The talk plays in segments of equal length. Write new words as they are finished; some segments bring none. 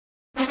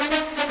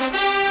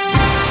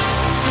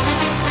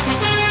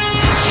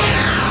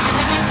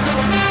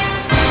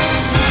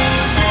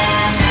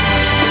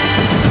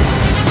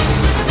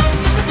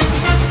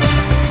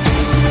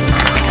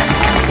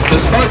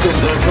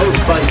Falcons are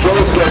coached by Joel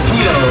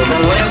Sortino. The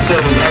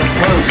Lancers are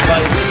coached by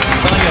Rick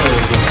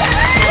Seinfeld.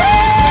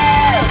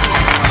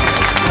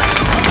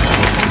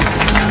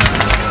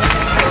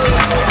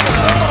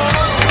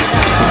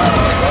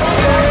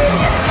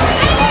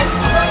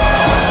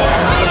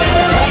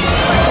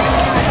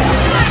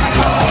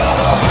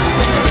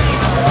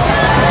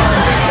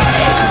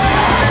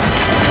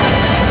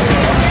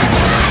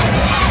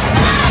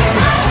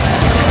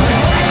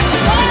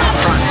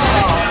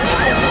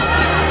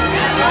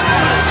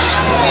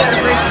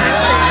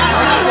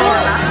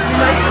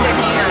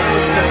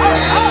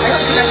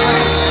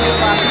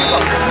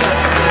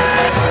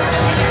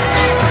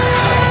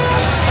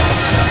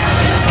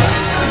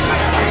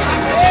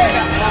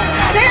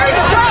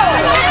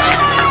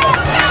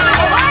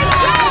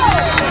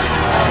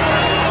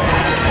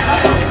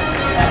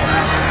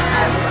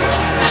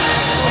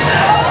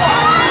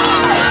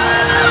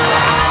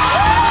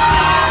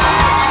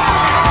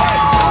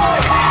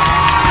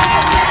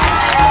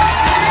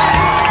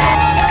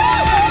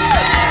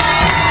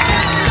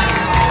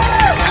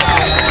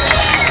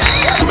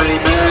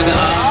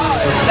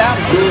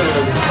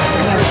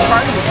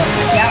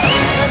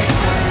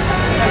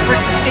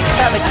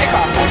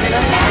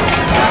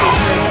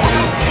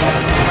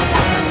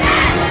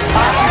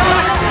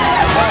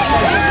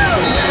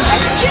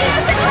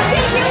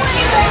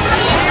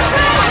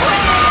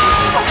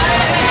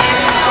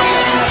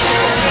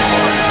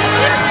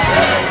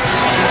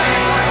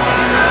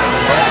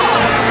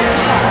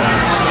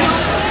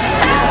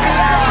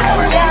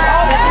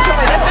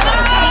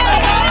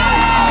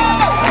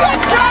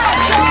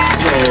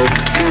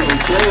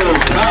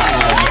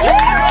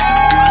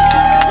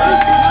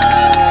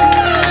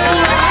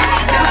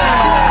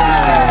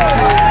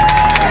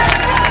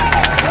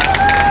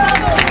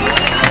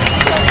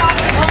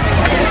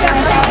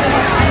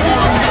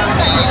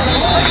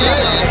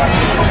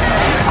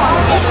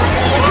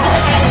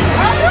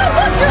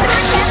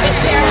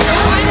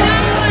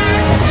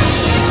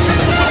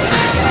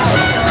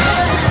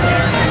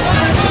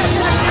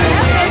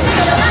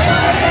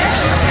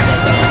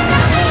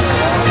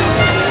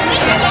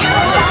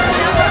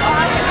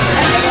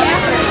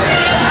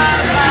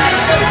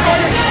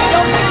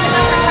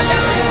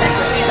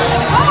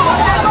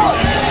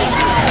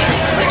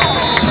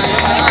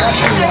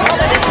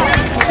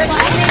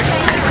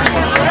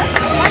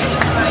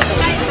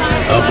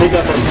 Pick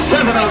up on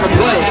 7 on the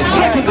play,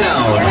 second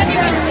down.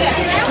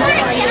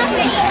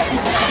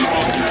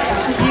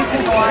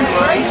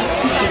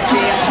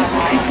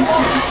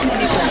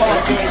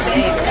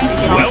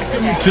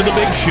 Welcome to the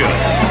big show.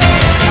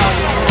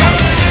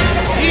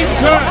 Deep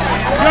cut,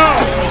 go!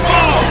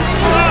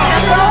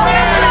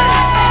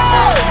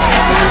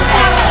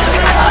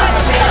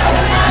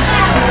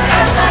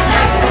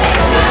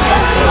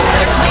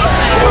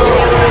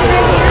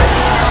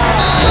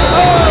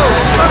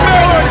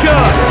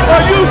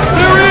 Are you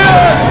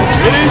serious?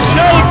 It is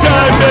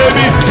showtime,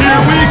 baby.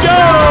 Here we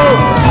go.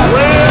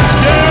 Red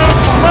Jam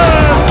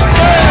Slam.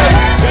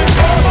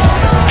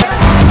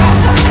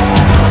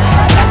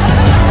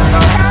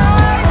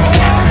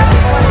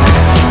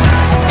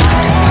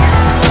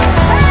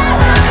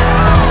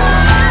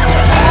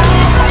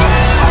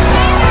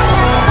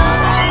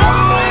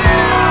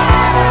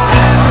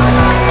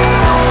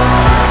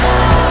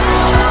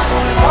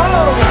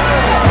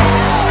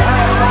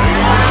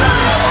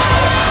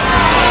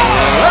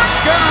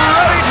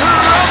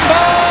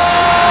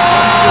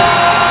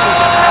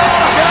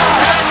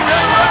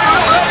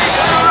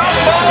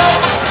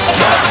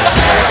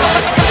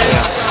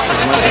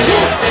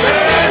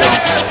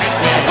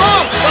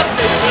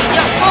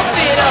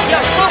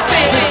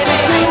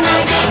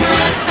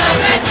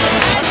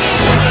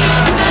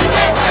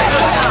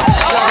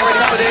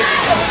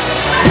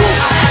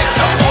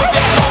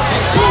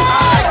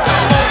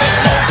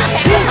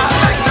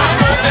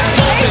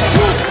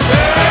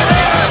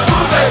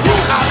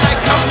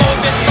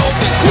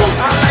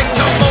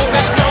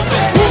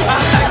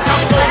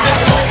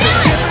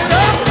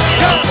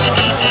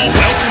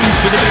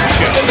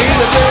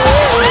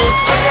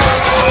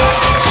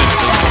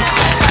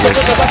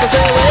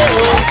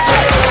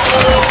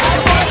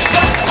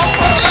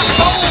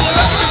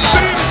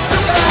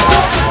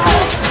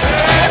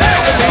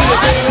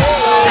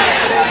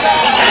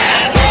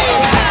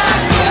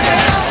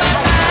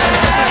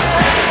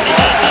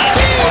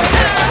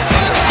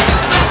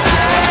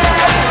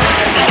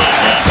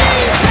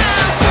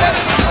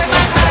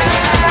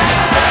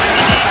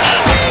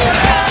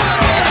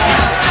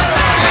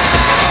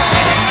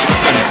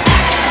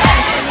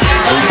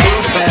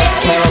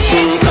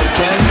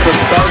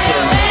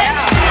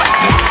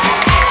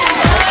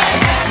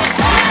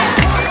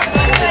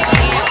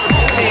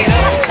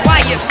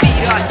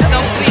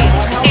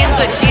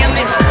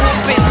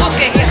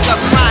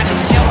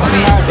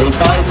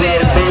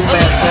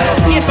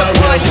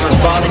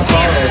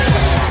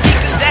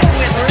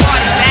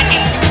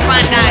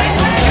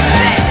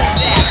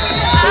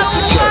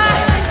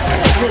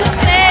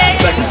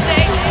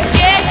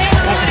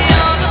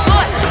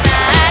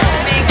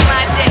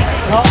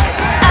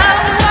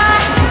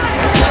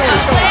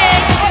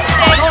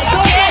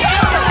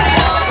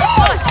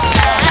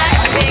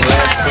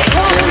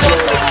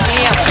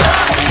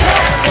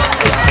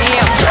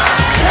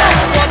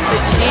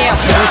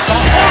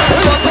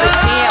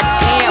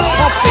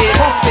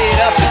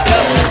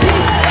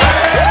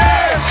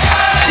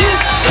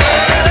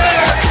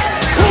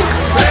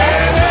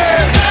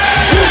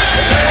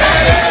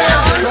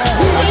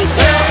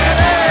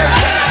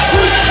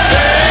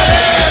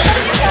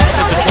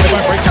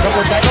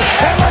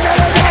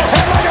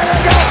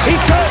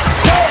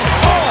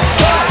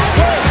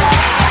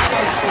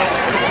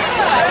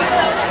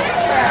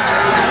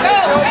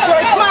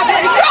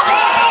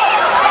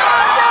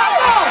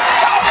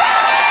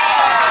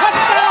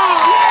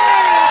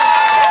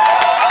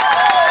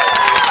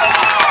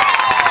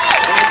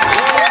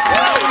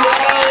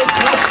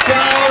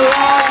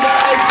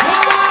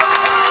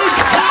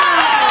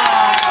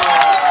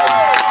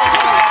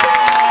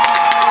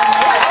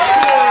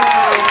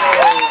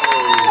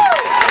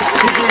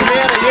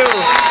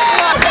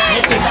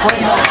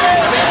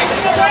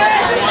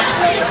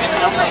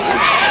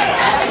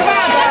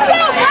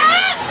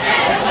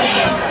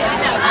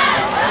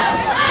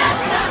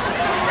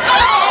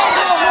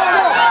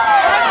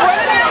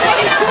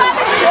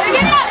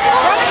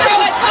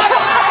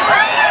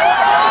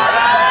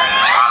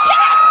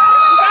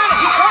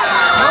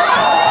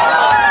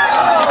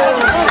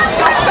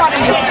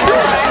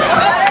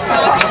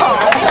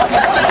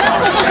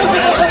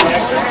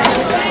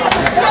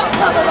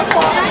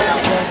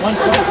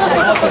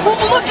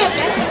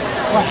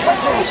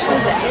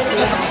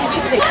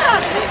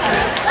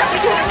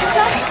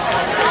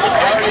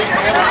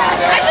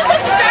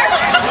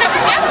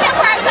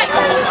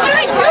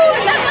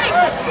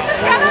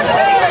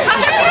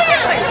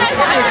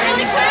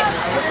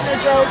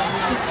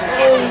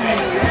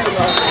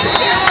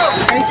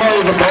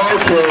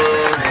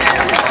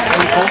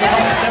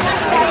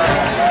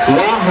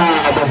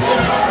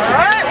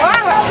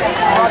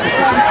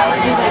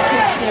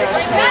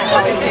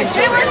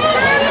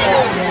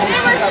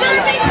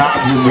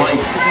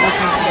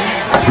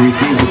 to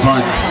receive the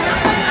punt.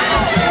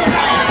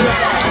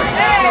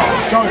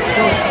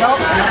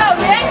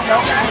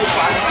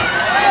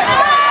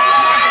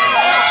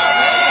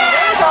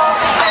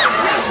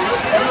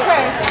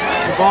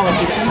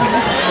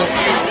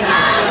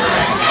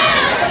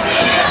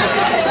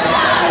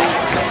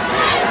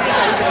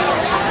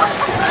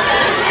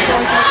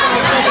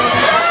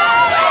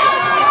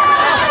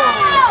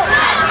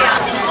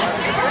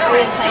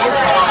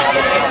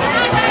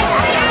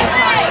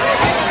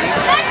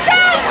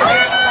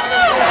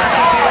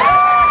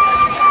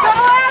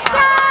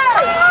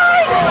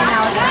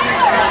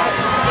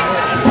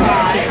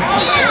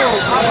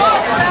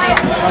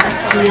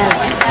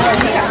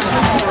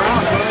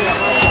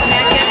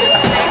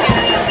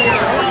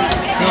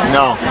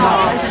 No.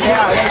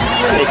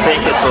 They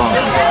think it's on.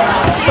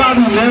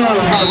 Bobby Miller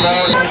on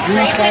that.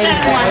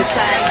 One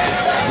side.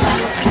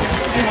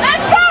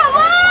 Let's go,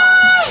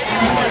 Lloyd!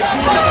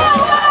 Come on,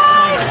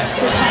 Lloyd!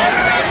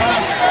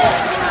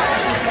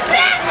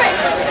 Snap it!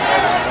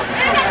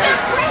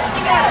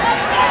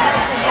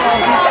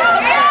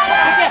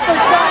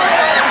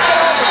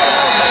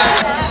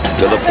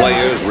 To the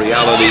players,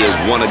 reality is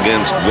one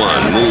against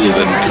one, move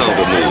and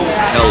counter move,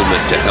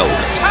 helmet to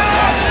helmet.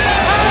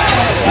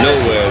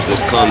 Nowhere is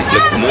this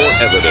conflict more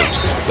evident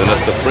than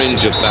at the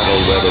fringe of battle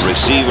where the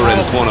receiver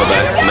and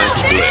cornerback match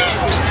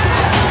blades.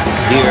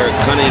 Here,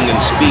 cunning and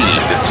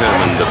speed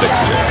determine the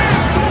victor.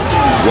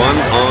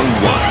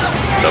 One-on-one,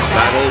 the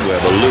battle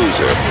where the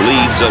loser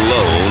bleeds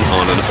alone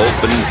on an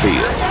open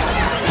field.